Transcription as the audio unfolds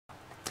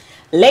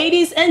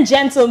Ladies and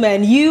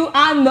gentlemen, you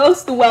are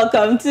most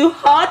welcome to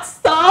Hot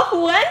Stuff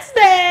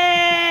Wednesday.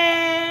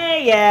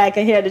 Yeah, I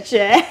can hear the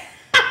chair.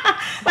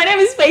 My name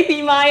is Faith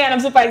Imai and I'm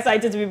super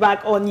excited to be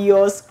back on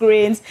your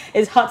screens.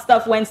 It's Hot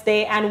Stuff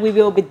Wednesday and we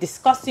will be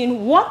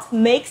discussing what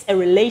makes a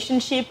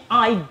relationship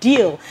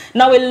ideal.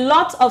 Now, a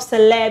lot of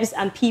celebs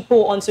and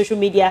people on social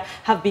media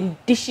have been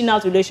dishing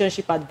out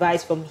relationship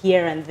advice from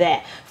here and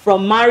there.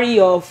 From marry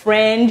your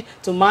friend,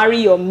 to marry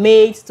your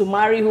mate, to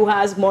marry who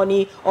has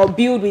money, or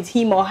build with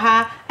him or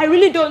her. I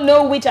really don't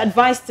know which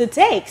advice to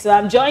take. So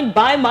I'm joined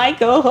by my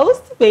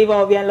co-host, Favor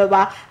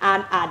Obianloba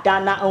and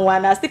Adana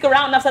Nwana. Stick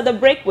around after the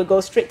break. We'll go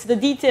straight to the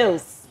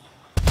details.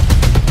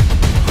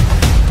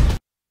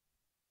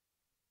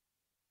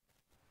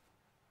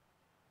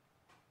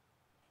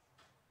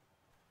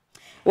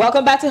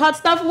 Welcome back to Hot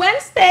Stuff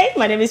Wednesday.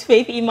 My name is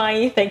Faith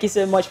Imai. Thank you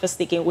so much for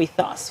sticking with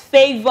us.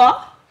 Favor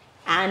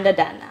and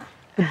Adana.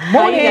 Good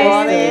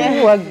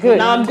morning. We're good.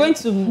 Now I'm going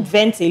to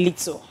vent a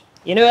little.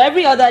 You know,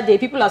 every other day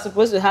people are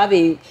supposed to have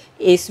a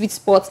sweet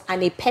spot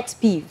and a pet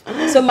peeve.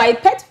 So my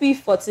pet peeve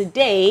for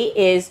today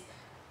is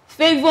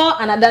Favor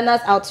and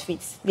Adana's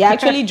outfits. They're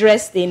actually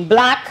dressed in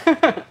black,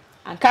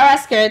 Ankara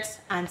skirts,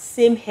 and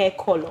same hair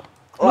color.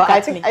 Well,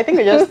 I think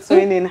we're just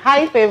tuning in.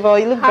 Hi, Favor.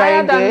 You look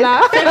very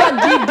good. Favor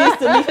did this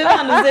to me. Favor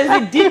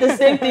and he did the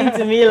same thing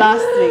to me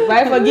last week. But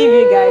I forgive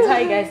you guys. How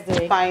you guys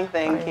doing? Fine,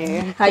 thank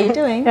you. How you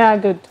doing? Yeah,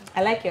 good.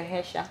 I like your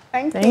hair, Sha.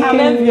 Thank you. I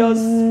love yours.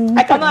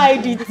 I cannot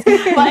hide it.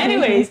 But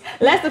anyways,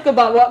 let's talk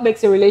about what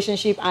makes a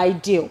relationship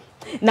ideal.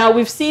 Now,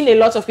 we've seen a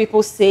lot of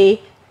people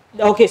say,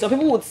 okay, some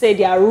people would say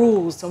there are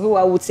rules. Some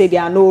people would say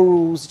there are no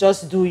rules.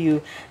 Just do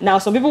you. Now,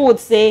 some people would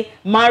say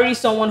marry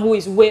someone who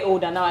is way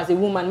older. Now, as a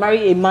woman,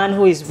 marry a man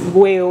who is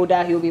way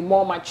older. He'll be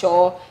more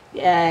mature.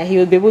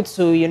 He'll be able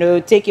to, you know,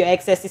 take your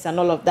excesses and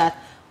all of that.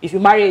 If you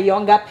marry a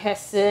younger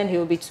person,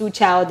 he'll be too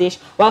childish.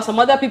 While some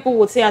other people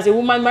would say, as a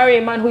woman, marry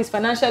a man who is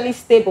financially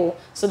stable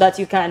so that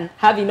you can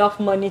have enough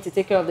money to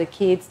take care of the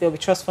kids. There'll be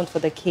trust fund for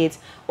the kids.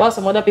 While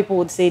some other people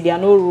would say there are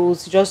no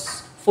rules.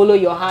 Just follow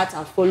your heart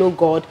and follow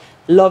God.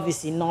 Love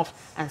is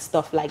enough and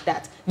stuff like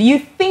that. Do you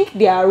think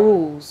there are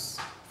rules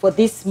for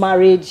this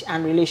marriage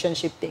and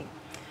relationship thing?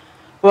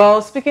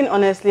 Well, speaking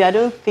honestly, I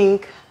don't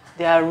think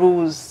there are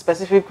rules,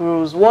 specific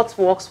rules. What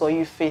works for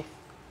you, Faith,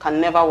 can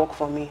never work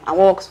for me. And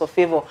what works for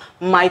Favor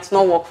might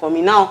not work for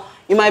me. Now,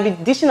 you might be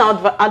dishing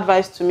out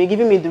advice to me,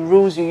 giving me the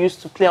rules you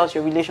used to play out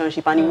your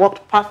relationship, and it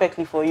worked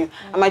perfectly for you.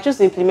 I might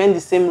just implement the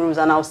same rules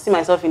and I'll see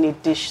myself in a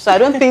dish. So I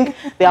don't think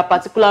there are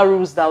particular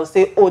rules that will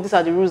say, oh, these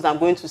are the rules that I'm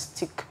going to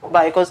stick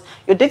by, because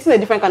you're dating a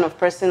different kind of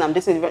person, I'm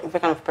dating a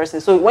different kind of person.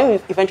 So when we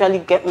eventually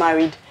get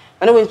married,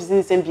 we're not going to be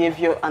seeing the same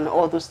behavior and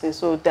all those things.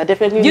 So there are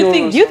definitely no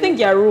rules. Do you think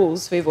there are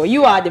rules, Favor?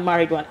 You are the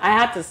married one. I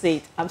had to say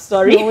it. I'm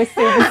sorry. You always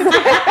say this.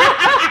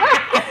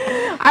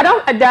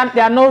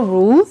 There are no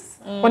rules.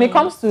 When it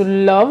comes to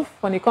love,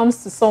 when it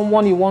comes to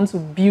someone you want to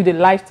build a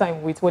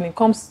lifetime with, when it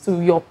comes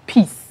to your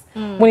peace,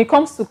 when it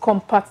comes to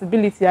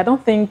compatibility, I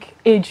don't think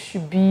age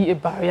should be a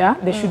barrier.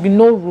 There should be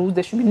no rules.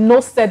 There should be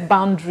no set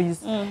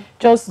boundaries.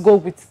 Just go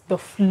with the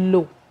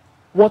flow,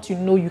 what you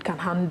know you can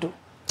handle.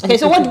 Okay,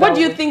 so what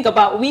do you think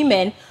about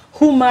women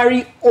who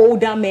marry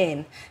older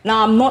men?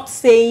 Now, I'm not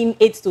saying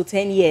 8 to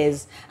 10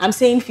 years. I'm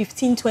saying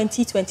 15,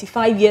 20,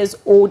 25 years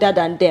older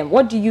than them.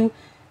 What do you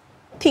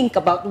think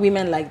about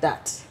women like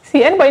that?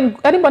 See,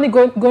 anybody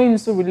going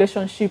into a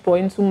relationship or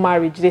into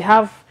marriage, they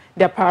have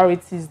their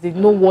priorities. They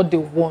know what they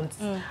want,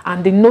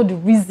 and they know the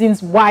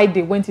reasons why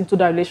they went into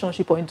that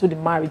relationship or into the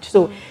marriage.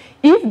 So,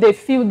 if they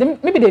feel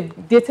maybe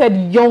they've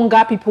dated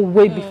younger people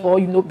way before,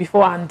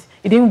 and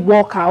it didn't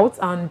work out,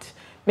 and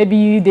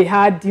maybe they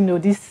had,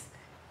 this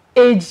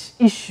age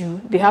issue,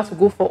 they have to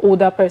go for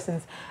older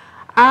persons.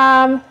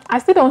 I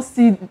still don't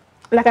see.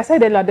 Like I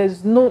said earlier,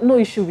 there's no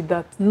issue with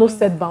that. No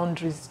set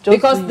boundaries.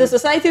 Because the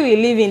society we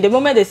live in, the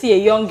moment they see a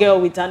young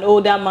girl with an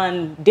older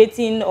man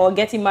dating or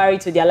getting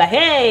married to, they're like,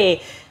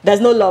 hey,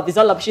 there's no love.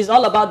 She's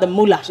all about the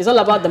moolah. She's all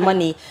about the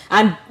money.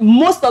 And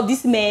most of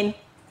these men,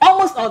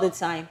 almost all the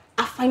time,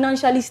 are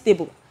financially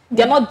stable.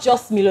 They're not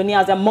just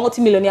millionaires, they're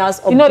multimillionaires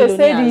or billionaires.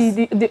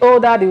 They say the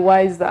older, the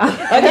wiser.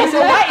 Okay,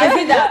 so why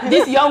is it that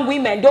these young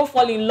women don't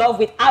fall in love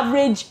with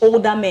average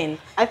older men?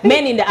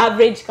 Men in the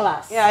average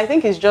class? Yeah, I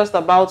think it's just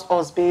about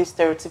us being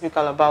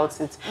stereotypical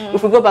about it.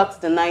 If we go back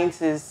to the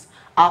 90s,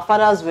 our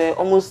fathers were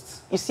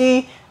almost, you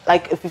see,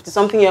 like a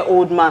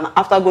 50-something-year-old man,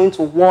 after going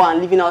to war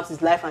and living out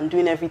his life and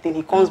doing everything,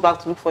 he comes back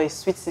to look for a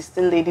sweet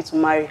 16 lady to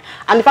marry.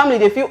 And the family,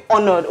 they feel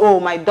honored. Oh,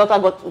 my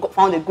daughter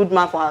found a good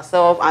man for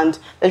herself, and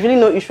there's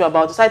really no issue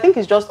about it. So I think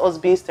it's just us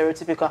being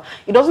stereotypical.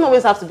 It doesn't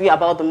always have to be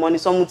about the money.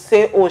 Some would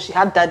say, oh, she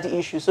had daddy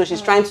issues, so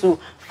she's trying to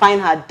find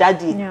her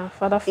daddy. Yeah,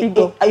 father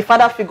figure. A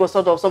father figure,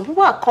 sort of. Some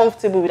people are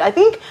comfortable with it. I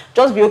think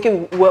just be okay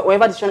with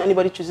whatever decision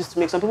anybody chooses to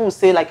make. Some people will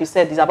say, like you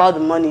said, it's about the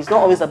money. It's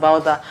not always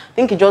about that. I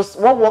think it just,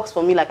 what works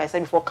for me, like I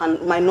said before,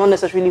 might not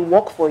necessarily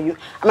work for you.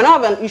 I might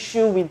not have an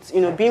issue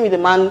with, being with a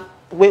man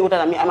way older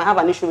than me. I might have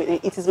an issue with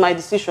it. It is my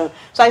decision.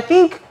 So I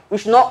think we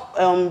should not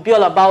be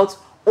all about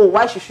oh,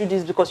 why should you do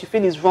this because you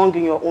feel it's wrong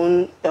in your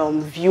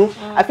own view.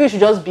 I feel you should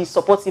just be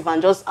supportive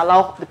and just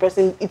allow the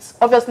person. It's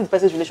obviously the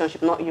person's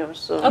relationship, not yours.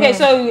 So. Okay,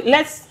 so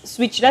let's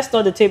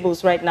turn the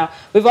tables right now.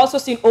 We've also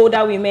seen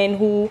older women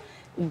who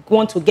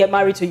want to get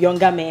married to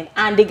younger men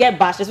and they get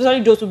bashed,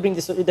 especially those who bring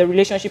the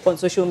relationship on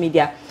social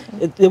media.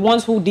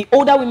 The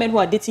older women who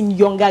are dating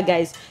younger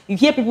guys, you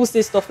hear people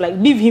say stuff like,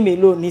 leave him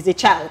alone, he's a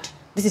child.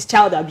 This is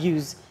child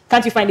abuse.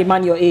 Can't you find a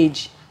man your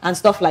age? And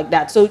stuff like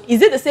that. So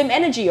is it the same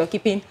energy you're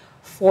keeping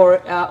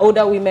for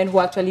older women who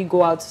actually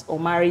go out or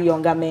marry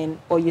younger men,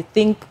 or you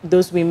think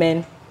those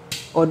women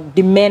or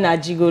the men are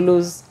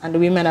gigolos and the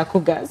women are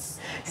cougars?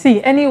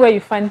 See, anywhere you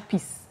find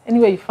peace,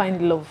 anywhere you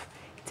find love,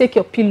 take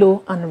your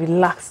pillow and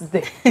relax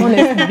there,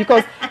 honestly.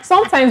 Because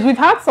sometimes we've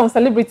had some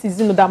celebrities,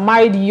 that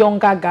married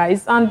younger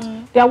guys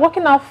and they are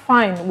working out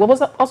fine. We've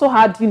also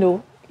had,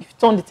 you've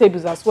turned the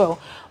tables as well.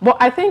 But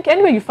I think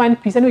anywhere you find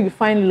peace, anywhere you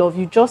find love,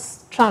 you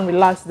just try and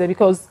relax there.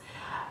 Because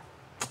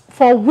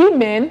for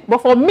women,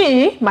 but for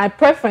me, my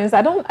preference,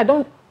 I don't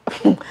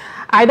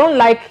I don't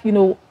like,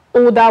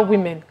 older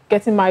women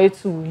getting married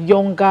to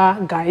younger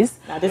guys.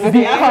 Now, this is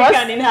the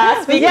African in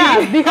her speaking.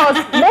 Yeah, because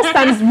most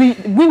times we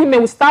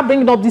women will start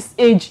bringing up this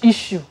age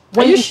issue.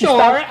 Are you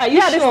sure? Are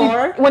you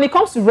sure? When it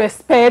comes to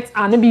respect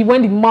and maybe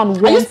when the man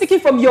wants... Are you speaking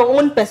from your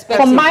own perspective?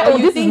 From my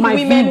own, this is my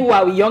women who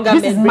are with younger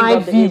men this is my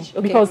view.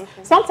 Okay. Because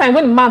sometimes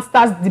when the man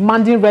starts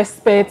demanding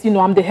respect,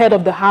 I'm the head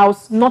of the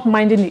house, not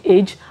minding the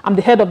age, I'm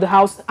the head of the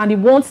house, and he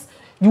wants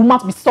the woman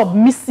to be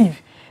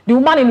submissive. The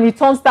woman in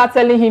return starts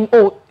telling him,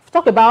 oh,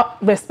 talk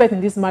about respect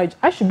in this marriage,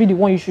 I should be the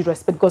one you should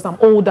respect because I'm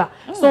older.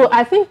 So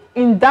I think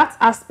in that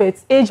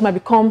aspect, age might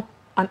become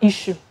an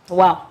issue.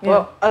 Wow.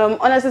 Yeah. Well,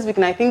 honestly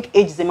speaking, I think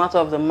age is a matter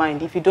of the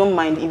mind. If you don't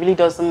mind, it really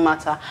doesn't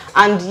matter.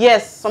 And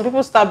yes, some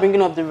people start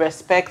bringing up the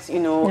respect,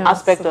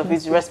 aspect of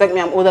it. You respect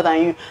me, I'm older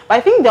than you. But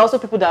I think there are also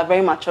people that are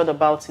very matured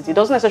about it. It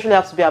doesn't necessarily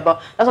have to be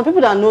about... There's some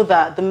people that know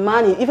that the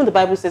man, even the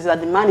Bible says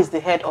that the man is the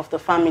head of the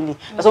family.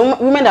 There's some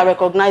women that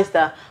recognize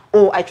that,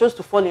 oh, I chose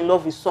to fall in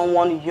love with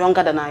someone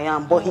younger than I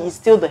am, but he is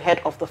still the head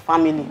of the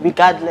family,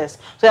 regardless. So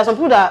there are some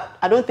people that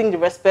I don't think the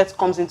respect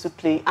comes into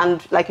play.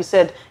 And like you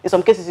said, in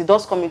some cases, it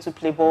does come into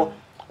play, but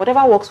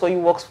whatever works for you,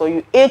 works for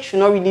you. Age should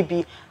not really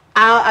be...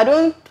 I've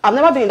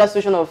never been in that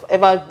situation of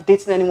ever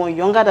dating anyone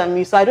younger than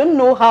me, so I don't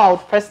know how I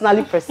would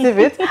personally perceive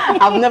it.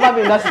 I've never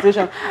been in that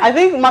situation. I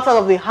think matters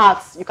of the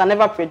heart, you can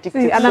never predict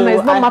it. And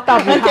it's not matter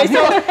of the heart. So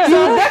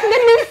you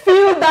definitely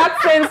feel that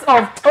sense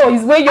of, oh,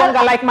 he's way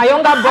younger, like my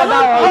younger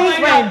brother or his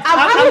friend.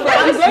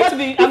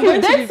 If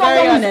you date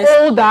someone who's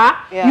older,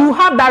 you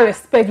have that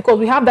respect because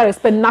we have that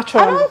respect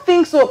naturally. I don't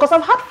think so, because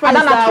I've had friends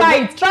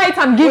that... Try it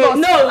and give us...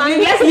 No,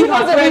 let's give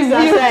us friends.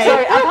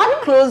 Sorry, I've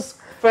had close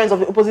friends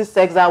of the opposite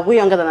sex that are way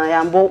younger than I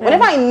am, but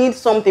whenever I need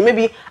something,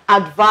 maybe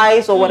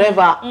advice or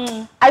whatever,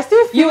 I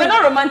still feel... You were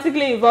not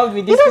romantically involved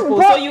with these people,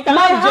 so you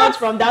cannot judge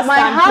from that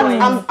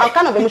standpoint. I'm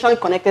kind of emotionally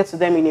connected to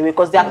them anyway,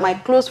 because they are my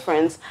close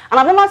friends, and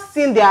I've never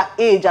seen their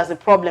age as a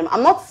problem.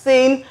 I'm not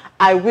saying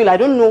I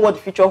don't know what the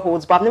future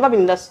holds, but I've never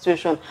been in that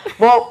situation.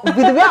 But with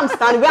the way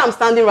I'm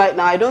standing right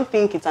now, I don't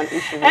think it's an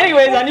issue.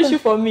 Anyway, it's an issue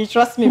for me,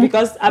 trust me,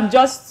 because I'm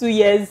just 2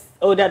 years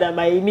older than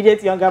my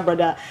immediate younger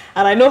brother,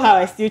 and I know how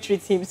I still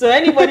treat him. So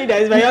anybody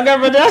that is my younger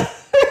brother...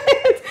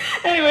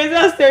 Anyways,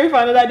 that's story for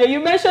another day.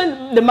 You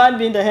mentioned the man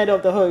being the head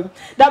of the home.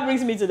 That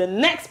brings me to the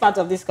next part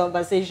of this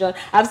conversation.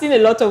 I've seen a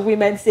lot of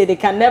women say they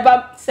can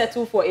never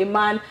settle for a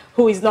man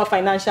who is not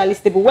financially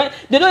stable. When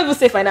they don't even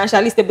say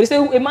financially stable, they say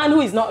a man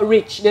who is not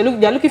rich. They're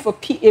looking for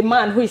a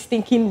man who is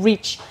thinking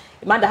rich.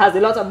 A man that has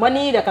a lot of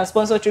money, that can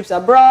sponsor trips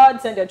abroad,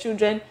 send their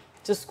children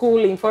to school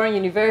in foreign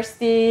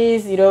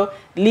universities,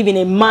 live in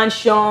a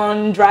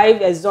mansion,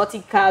 drive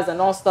exotic cars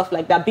and all stuff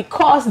like that,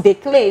 because they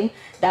claim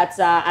that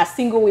as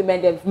single women,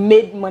 they've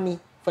made money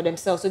for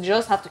themselves. So they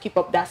just have to keep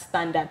up that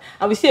standard.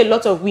 And we see a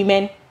lot of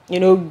women,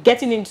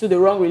 getting into the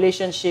wrong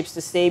relationships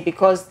to say,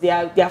 because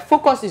their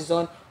focus is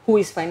on who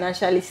is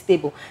financially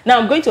stable. Now,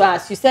 I'm going to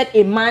ask, you said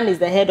a man is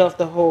the head of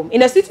the home.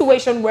 In a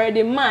situation where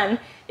the man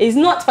is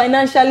not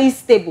financially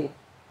stable,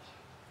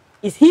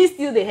 is he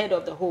still the head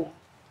of the home?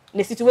 In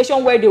a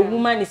situation where the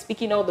woman is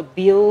picking all the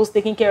bills,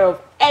 taking care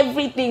of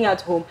everything at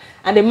home,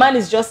 and the man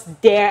is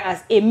just there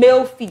as a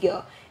male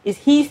figure, is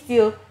he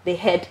still the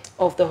head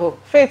of the home?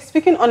 Faith,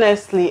 speaking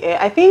honestly,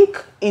 I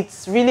think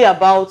it's really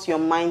about your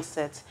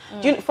mindset.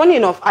 Funny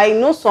enough, I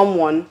know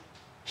someone,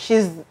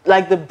 she's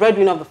like the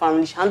breadwinner of the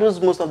family. She handles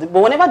most of it.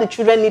 But whenever the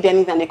children need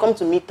anything and they come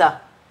to meet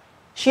her,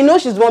 she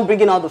knows she's the one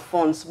bringing out the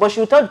funds, but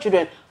she will tell the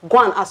children,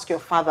 go and ask your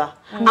father.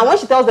 And when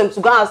she tells them to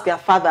go and ask their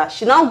father,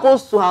 she now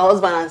goes to her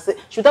husband and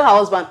she'll tell her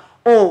husband,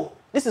 oh,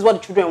 this is what the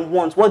children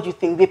want. What do you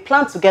think? They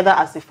plan together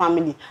as a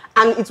family,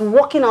 and it's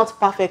working out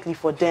perfectly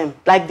for them.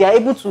 Like, they're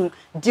able to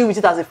deal with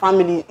it as a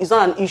family. It's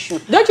not an issue.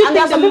 Don't you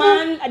think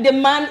the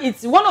man,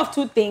 it's one of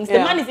two things. The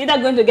man is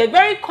either going to get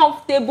very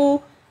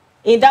comfortable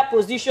in that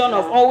position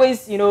of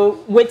always,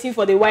 waiting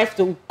for the wife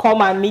to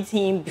come and meet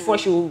him before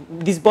she will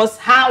disburse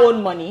her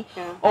own money,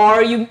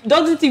 or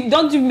don't you think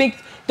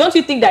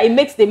that it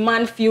makes the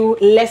man feel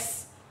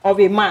less of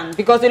a man?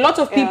 Because a lot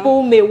of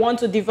people may want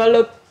to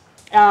develop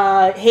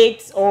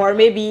hate or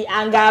maybe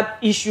anger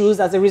issues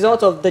as a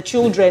result of the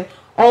children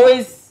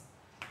always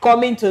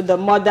coming to the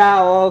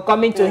mother or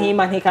coming to him,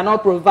 and he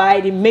cannot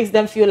provide, it makes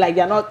them feel like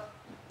they're not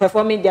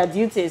performing their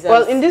duties.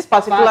 Well, in this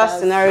particular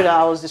scenario that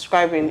I was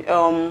describing,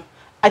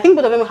 I think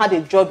both of them had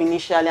a job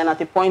initially, and at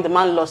a point the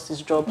man lost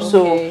his job.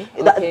 Okay,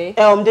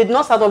 so they did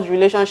not start off the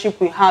relationship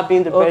with her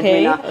being the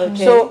breadwinner.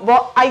 So,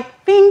 but I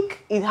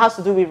think it has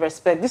to do with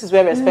respect. This is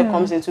where respect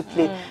comes into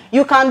play.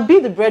 You can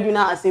be the breadwinner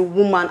as a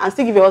woman and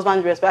still give your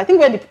husband respect. I think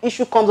where the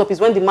issue comes up is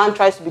when the man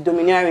tries to be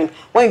domineering.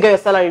 When you get your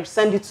salary,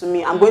 send it to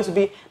me. I'm going to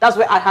be. That's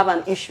where I have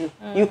an issue.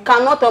 You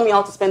cannot tell me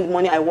how to spend the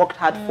money I worked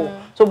hard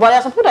for. So, but there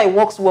are some people that it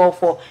works well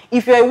for.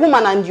 If you're a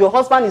woman and your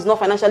husband is not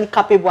financially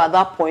capable at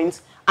that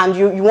point, and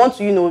you want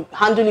to, you know,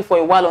 handle it for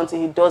a while until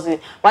he does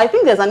it. But I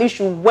think there's an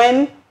issue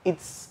when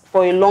it's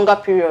for a longer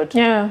period.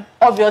 Yeah.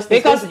 Obviously.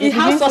 Because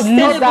how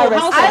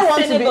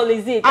sustainable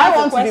is it? I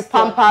want to be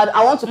pampered.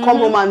 I want to come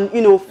home and,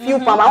 you know, feel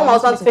pampered. I want my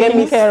husband to get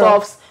me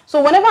stuffs.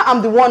 So whenever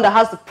I'm the one that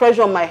has the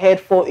pressure on my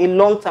head for a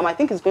long time, I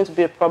think it's going to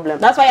be a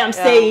problem. That's why I'm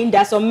saying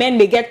that some men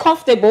may get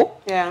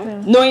comfortable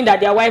knowing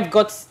that their wife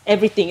got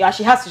everything.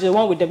 She has to be the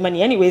one with the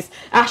money. Anyways,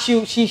 she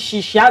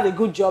has a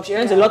good job. She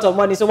earns a lot of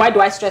money. So why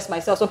do I stress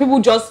myself? So people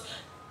just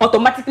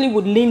automatically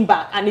would lean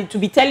back, and it to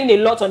be telling a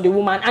lot on the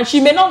woman, and she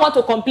may not want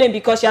to complain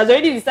because she has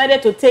already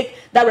decided to take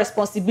that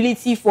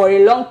responsibility for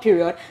a long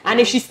period. And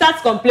if she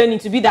starts complaining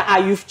to be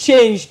that you've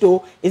changed,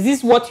 though, is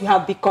this what you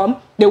have become?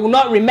 They will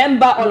not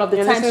remember all of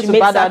the times she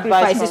made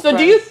sacrifices. So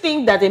do you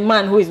think that a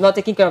man who is not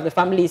taking care of the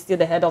family is still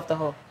the head of the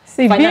home?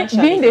 See,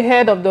 being the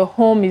head of the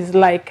home is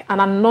like an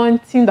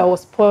anointing that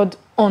was poured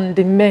on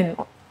the men,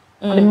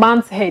 on the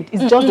man's head.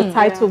 It's just the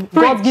title,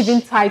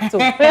 God-given title.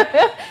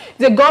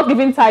 It's a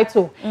God-given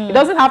title. It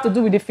doesn't have to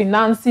do with the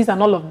finances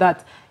and all of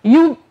that.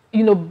 You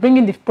know,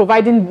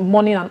 providing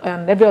money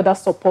and every other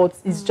support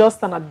is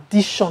just an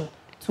addition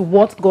to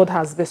what God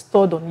has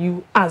bestowed on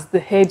you as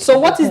the head. So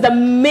what is the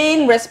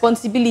main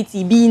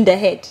responsibility being the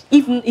head,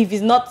 even if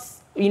it's not,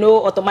 you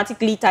know,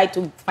 automatically tied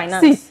to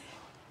finance? See,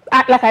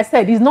 like I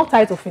said, it's not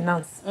tied to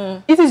finance.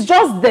 It is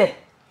just there.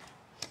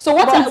 So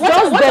what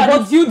are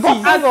the duties?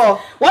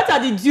 What are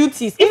the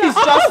duties? If it's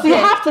just you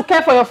have to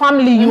care for your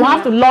family, you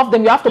have to love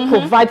them, you have to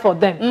provide for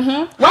them.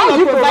 How are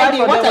you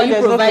providing? What are you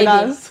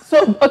providing?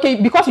 So,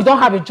 okay, because you don't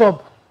have a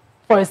job,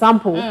 for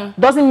example,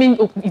 doesn't mean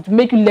it will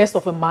make you less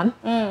of a man.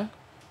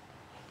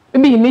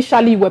 Maybe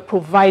initially you were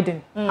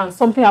providing and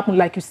something happened,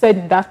 like you said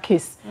in that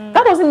case.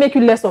 That doesn't make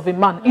you less of a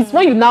man. It's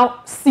when you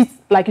now sit,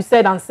 like you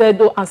said, and say,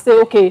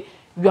 okay,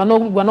 we're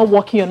not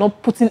working, you're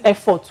not putting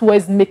effort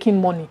towards making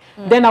money.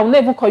 Then I will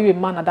never call you a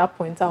man at that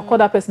point. I'll call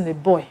that person a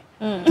boy.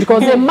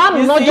 Because a man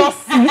will not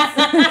just sit.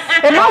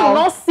 A man will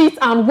not sit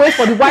and wait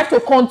for the wife to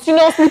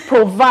continuously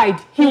provide.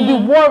 He'll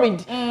be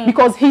worried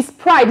because his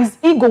pride, his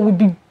ego will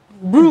be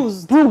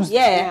bruised.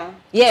 Yeah.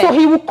 So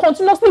he will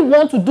continuously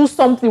want to do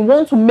something,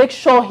 want to make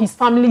sure his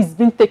family is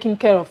being taken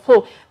care of.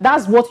 So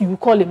that's what you will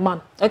call a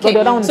man. Okay.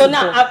 So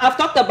now I've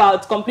talked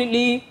about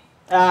completely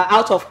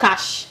out of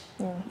cash,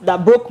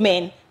 that broke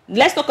men.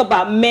 Let's talk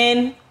about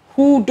men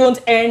who don't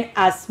earn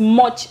as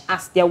much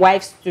as their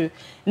wives do.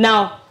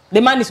 Now,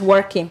 the man is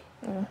working.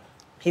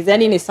 He's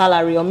earning a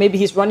salary, or maybe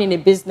he's running a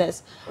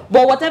business.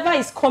 But whatever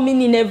is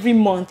coming in every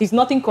month is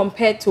nothing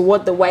compared to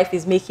what the wife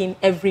is making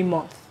every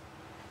month.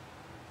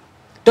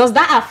 Does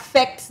that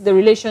affect the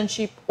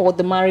relationship or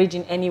the marriage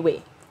in any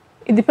way?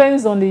 It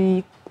depends on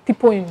the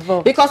people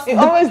involved. Because it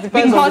always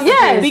depends on the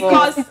people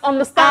because it's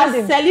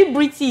understanding. As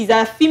celebrities,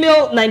 as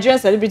female Nigerian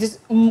celebrities,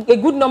 a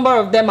good number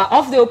of them are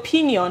of the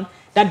opinion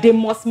that they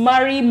must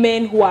marry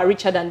men who are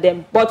richer than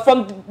them. But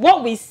from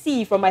what we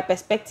see, from my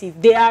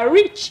perspective, they are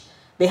rich.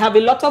 They have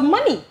a lot of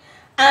money.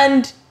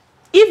 And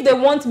if they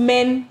want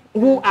men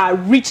who are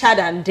richer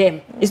than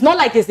them, it's not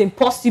like it's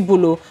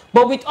impossible,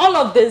 but with all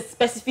of the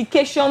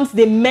specifications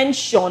they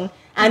mention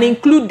and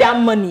include that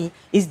money,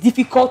 is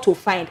difficult to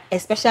find,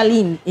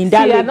 especially in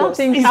that Lagos. I don't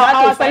think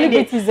our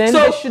celebrities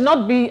they should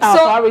not be our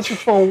priority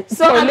for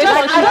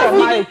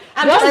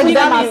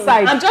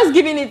I'm just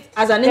giving it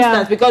as an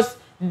instance because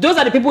those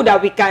are the people that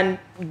we can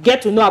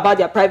get to know about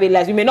their private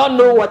lives. We may not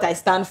know what I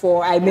stand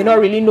for. I may not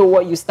really know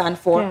what you stand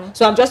for.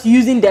 So I'm just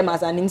using them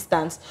as an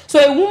instance. So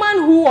a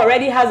woman who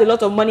already has a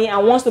lot of money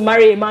and wants to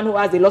marry a man who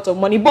has a lot of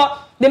money, but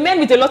the men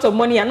with a lot of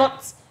money are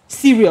not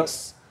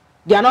serious.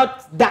 They are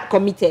not that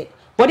committed.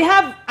 But they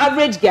have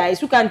average guys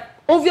who can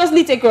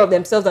obviously take care of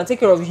themselves and take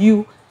care of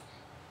you,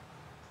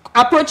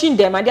 approaching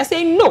them, and they're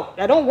saying, no,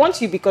 I don't want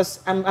you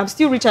because I'm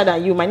still richer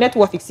than you. My net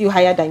worth is still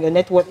higher than your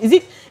net worth. Is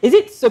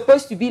it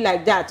supposed to be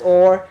like that?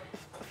 Or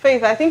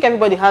Faith, I think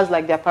everybody has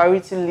like their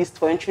priority list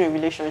for entering a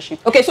relationship.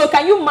 Okay, so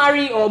can you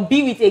marry or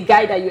be with a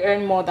guy that you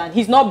earn more than?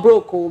 He's not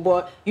broke,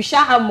 but you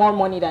shall have more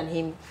money than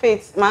him.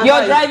 Faith,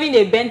 you're driving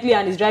a Bentley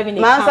and he's driving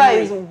a Camry. My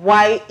answer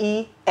is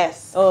YE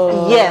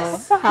Oh,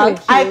 yes.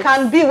 I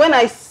can be when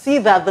I see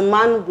that the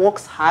man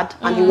works hard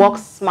and he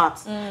works smart.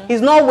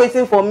 He's not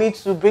waiting for me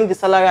to bring the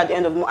salary at the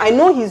end of the month. I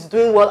know he's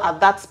doing well at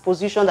that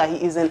position that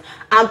he is in,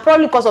 and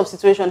probably because of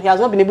situation he has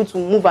not been able to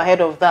move ahead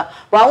of that.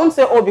 But I won't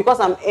say, oh, because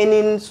I'm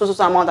earning so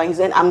amount that he's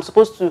earning, I'm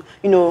supposed to,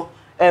 you know,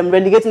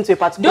 relegate him to a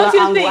particular angle.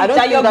 Don't you think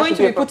that you're going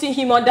to be putting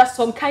him under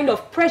some kind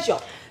of pressure?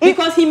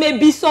 Because he may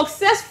be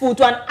successful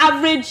to an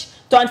average,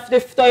 to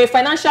a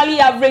financially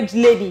average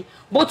lady,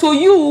 but to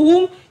you,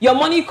 whom your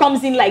money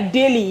comes in like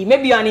daily,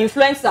 maybe you're an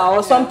influencer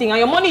or something, and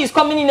your money is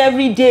coming in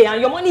every day,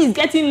 and your money is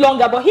getting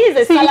longer, but he is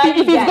a salary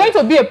if it's going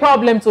to be a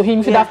problem to him,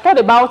 he should have thought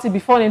about it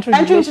before entering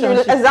the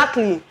relationship.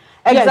 Exactly.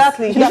 Yes.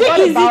 Is it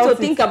easy to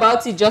think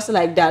about it just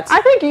like that?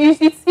 I think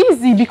it's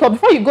easy, because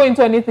before you go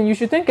into anything, you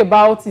should think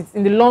about it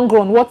in the long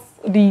run. What's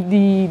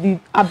the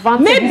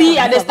advantage? Maybe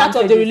at the start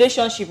of the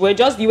relationship,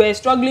 you were a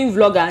struggling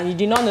vlogger and you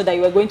did not know that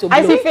you were going to blow.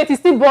 I think it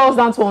still boils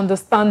down to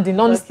understanding.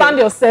 Understand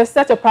yourself,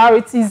 set your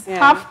priorities,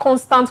 have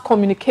constant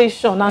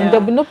communication, and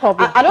there'll be no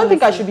problem. I don't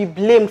think I should be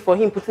blamed for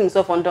him putting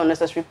himself under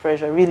unnecessary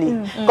pressure, really.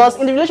 Because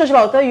in the relationship,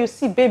 I'll tell you,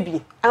 see,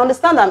 baby, I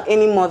understand I'm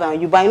earning more than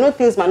you, but I know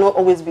things might not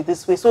always be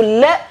this way. So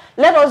let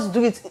us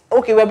do it.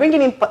 Okay, we're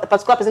bringing in a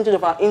particular percentage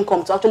of our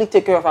income to actually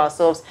take care of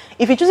ourselves.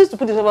 If he chooses to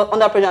put himself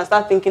under pressure and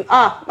start thinking,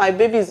 my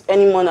baby is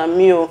earning more than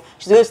me, or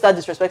she's going to start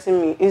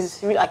disrespecting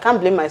me, I can't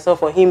blame myself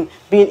for him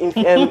being,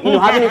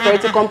 having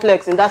inferiority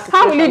complex in that situation.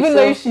 How will you even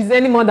know if she's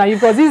earning more than you?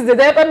 Because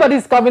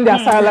everybody's covering their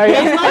salary.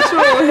 It's not true.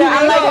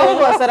 And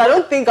like said, I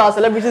don't think our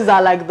celebrities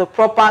are like the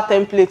proper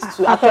templates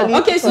to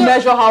actually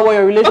measure how well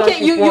your relationship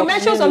works. You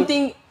mentioned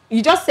something.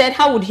 You just said,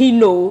 how would he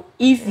know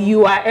if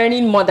you are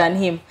earning more than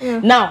him?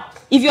 Now,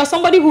 if you're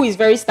somebody who is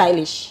very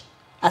stylish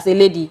as a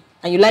lady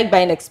and you like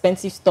buying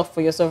expensive stuff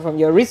for yourself, from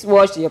your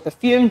wristwatch to your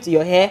perfume to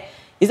your hair,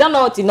 is that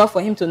not enough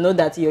for him to know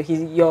that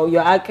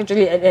you're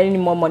actually earning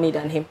more money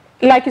than him?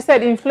 Like you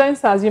said,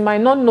 influencers, you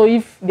might not know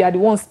if they are the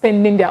ones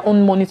spending their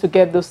own money to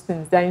get those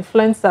things. They're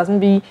influencers,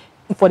 maybe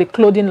for the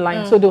clothing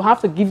line, so they'll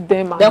have to give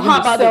them. Then how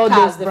about the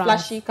cars, the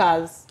flashy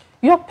cars?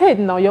 You're paid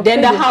now.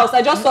 Then the house.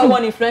 I just saw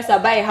one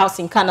influencer buy a house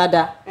in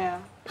Canada.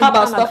 How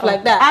about stuff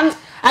like that?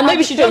 And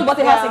maybe she just bought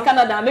a house in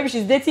Canada, and maybe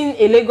she's dating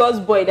a Lagos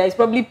boy that is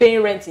probably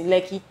paying rent in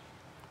Lekki.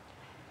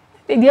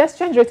 The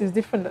exchange rate is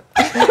different.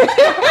 I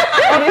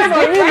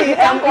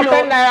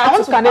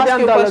want to ask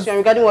you a question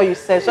regarding what you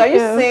said. So are you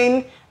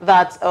saying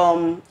that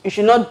you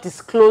should not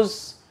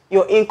disclose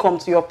your income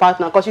to your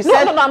partner? Because you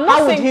said,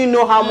 how would you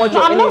know how much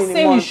you're earning in a month? I'm not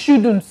saying you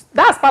shouldn't.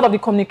 That's part of the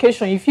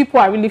communication. If people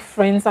are really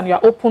friends and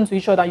you're open to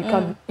each other,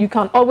 you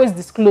can always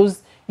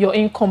disclose your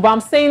income. But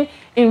I'm saying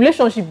in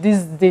relationship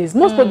these days,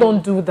 most people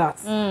don't do that.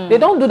 They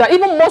don't do that.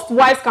 Even most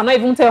wives cannot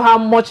even tell how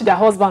much their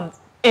husband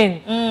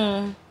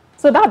earns.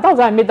 So that's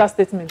why I made that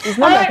statement. It's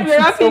not we're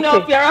wrapping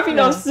up. You're wrapping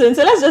up soon.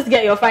 So let's just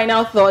get your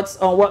final thoughts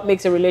on what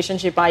makes a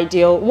relationship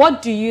ideal.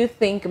 What do you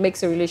think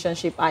makes a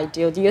relationship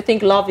ideal? Do you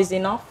think love is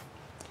enough?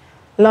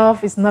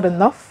 Love is not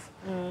enough.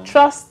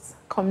 Trust,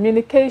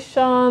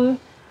 communication,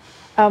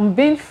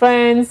 being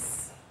friends,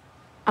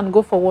 and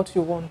go for what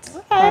you want.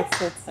 Okay.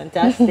 That's it.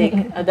 Fantastic.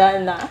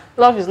 Adana.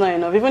 Love is not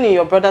enough. Even in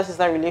your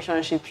brother-sister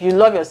relationship, you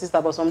love your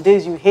sister, but some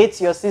days you hate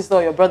your sister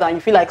or your brother and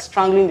you feel like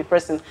strangling the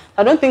person.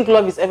 I don't think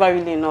love is ever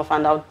really enough,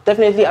 and I'll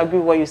definitely agree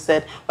with what you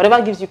said. Whatever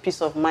gives you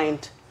peace of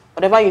mind,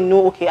 whatever you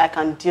know, okay, I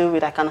can deal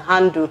with, I can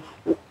handle,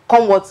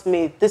 come what's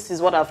made, this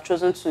is what I've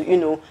chosen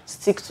to,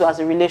 stick to as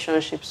a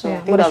relationship. So I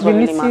think that's what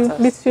really matters.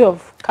 Leaves you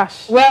of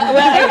cash. Well,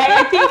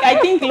 I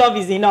think love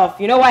is enough.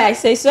 You know why I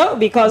say so?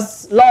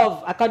 Because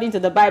love, according to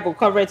the Bible,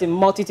 covers a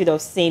multitude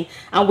of sin.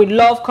 And with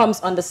love comes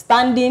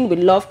understanding, with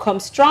love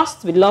comes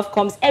trust, with love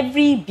comes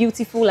every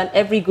beautiful and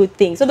every good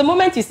thing. So the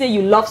moment you say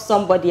you love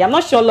somebody, I'm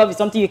not sure love is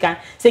something you can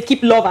say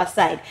keep love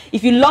aside.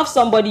 If you love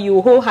somebody,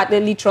 you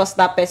wholeheartedly trust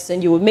that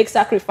person, you will make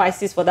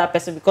sacrifices for that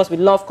person, because with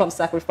love comes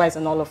sacrifice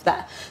and all of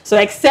that. So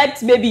except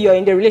maybe you're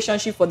in the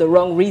relationship for the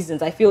wrong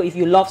reasons, I feel if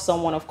you love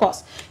someone, of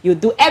course, you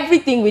do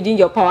everything within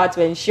your power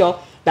to ensure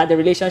that the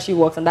relationship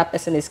works and that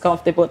person is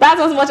comfortable.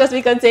 That's as much as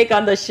we can take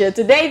on the show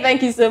today.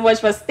 Thank you so much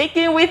for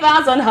sticking with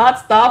us on Hot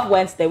Stuff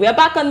Wednesday. We are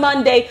back on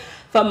Monday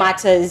for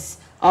Matters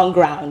on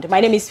Ground. My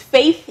name is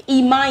Faith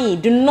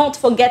Imai. Do not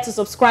forget to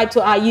subscribe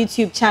to our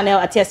YouTube channel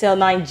at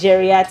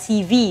TSLNIGERIA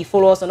TV.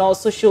 Follow us on all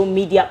social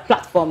media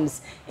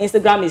platforms.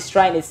 Instagram is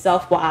trying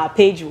itself, but our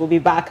page will be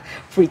back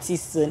pretty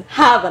soon.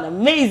 Have an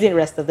amazing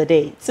rest of the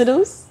day.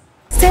 Toodles.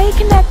 Stay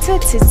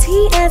connected to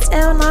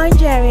TSL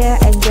Nigeria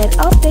and get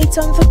updates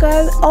on the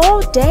go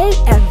all day,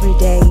 every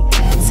day.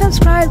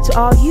 Subscribe to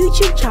our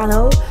YouTube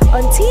channel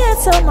on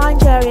TSL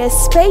Nigeria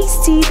Space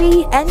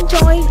TV and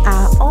join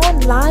our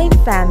online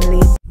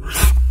family.